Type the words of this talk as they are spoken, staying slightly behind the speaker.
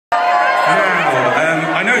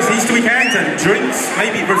and drinks,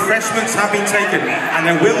 maybe refreshments have been taken, and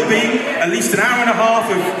there will be at least an hour and a half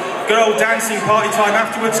of good old dancing party time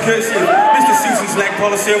afterwards, courtesy of Mr. Susan's leg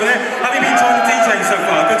policy over there. Have you been enjoying the DJing so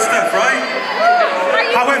far? Good stuff, right?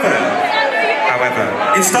 However,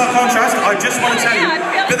 in stark contrast, I just want to tell you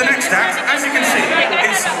that the next act, as you can see,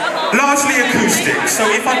 is largely acoustic. So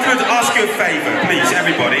if I could ask you a favour, please,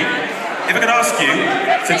 everybody, if I could ask you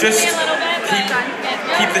to just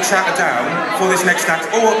keep the chatter down for this next act,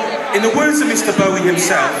 or in the words of Mr. Bowie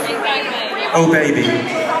himself, oh baby,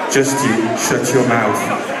 just you, shut your mouth.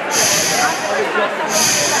 Shh.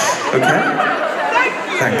 Shh. Okay?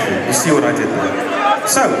 Thank you. You see what I did there?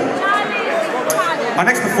 So, our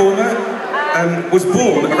next performer was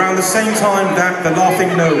born around the same time that The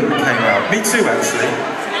Laughing Gnome came out. Me too, actually.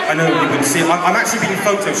 I know you wouldn't see it. I'm actually being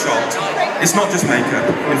photoshopped. It's not just makeup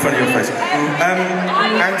in front of your face.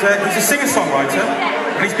 He's a singer-songwriter,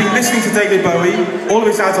 and he's been listening to David Bowie all of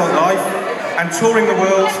his adult life and touring the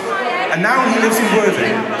world, and now he lives in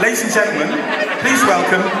Worthing. Ladies and gentlemen, please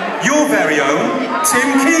welcome your very own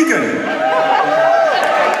Tim Keegan.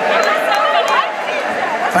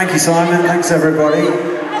 Thank you, Simon. Thanks, everybody.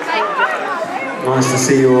 Nice to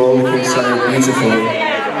see you all looking so beautiful.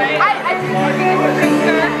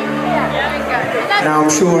 Now, I'm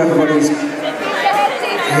sure everybody's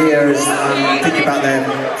here is thinking about their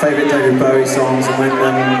favourite David Bowie songs, and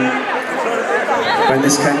when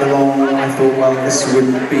this came along, I thought, well, this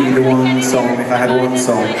would be the one song. If I had one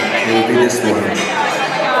song, it would be this one.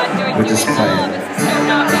 We'll just play it.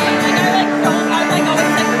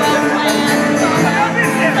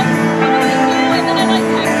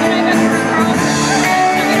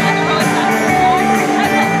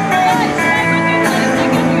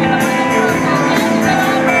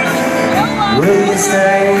 Will you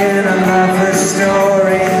stay in a lover's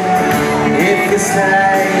story? If you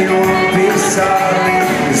stay, you won't be sorry,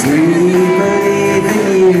 'cause we believe in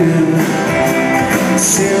you.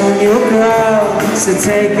 Soon you'll grow, so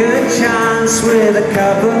take a chance with a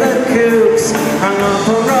couple of kooks hung up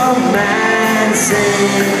on romancing.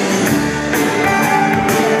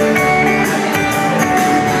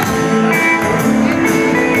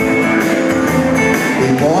 We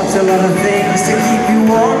bought a lot of things to keep you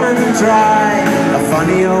warm and dry. A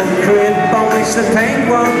funny old crib on which the paint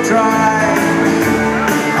won't dry.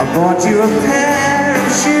 I bought you a pair of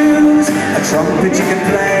shoes, a trumpet you can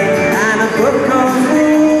play, and a book of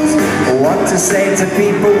rules. What to say to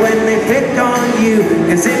people when they pick on you,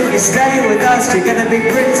 'cause if you stay with us you're gonna be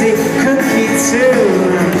pretty cookie too.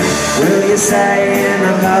 Will you stay in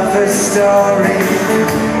a lover's story?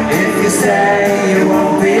 If you stay you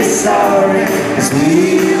won't be sorry, 'cause we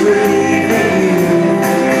believe in you.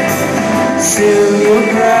 Soon you'll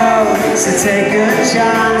grow, so take a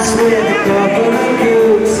chance with a couple of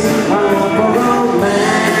kooks hung up on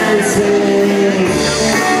romancing.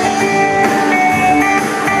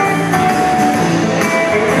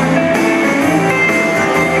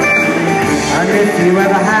 And if you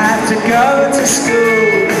ever had to go to school,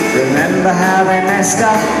 remember how they messed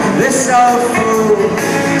up this old fool.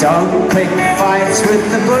 Don't pick fights with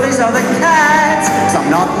the bullies or the cats, 'cause I'm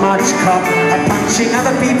not much cop at punching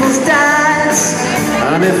other people's dads.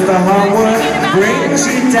 And if the homework brings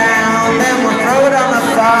you down, then we'll throw it on the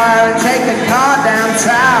fire and take a car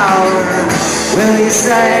downtown. Will you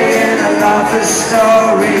stay in a lover's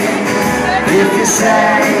story? If you say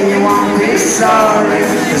you won't be sorry,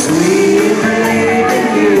 'cause we believe in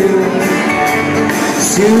you.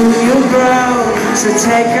 Soon you'll grow, so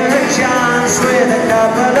take a chance with a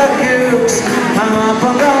couple of kooks hung up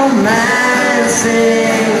on romancing.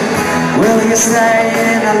 Will you stay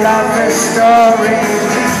in a lover's story?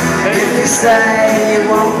 If you stay, you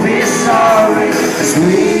won't be sorry, 'cause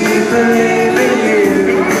we believe in you.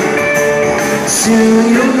 Soon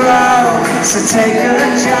you'll grow, so take a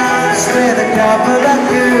chance with a couple of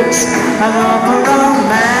kooks hung up on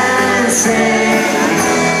romancing.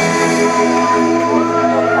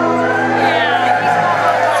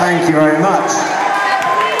 Thank you very much.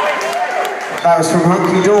 That was from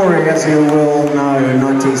Hunky Dory, as you will know,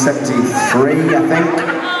 1973, I think.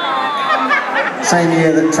 Same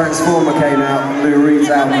year that Transformer came out, and Lou Reed's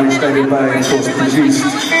album, which David Bowie, of course, produced.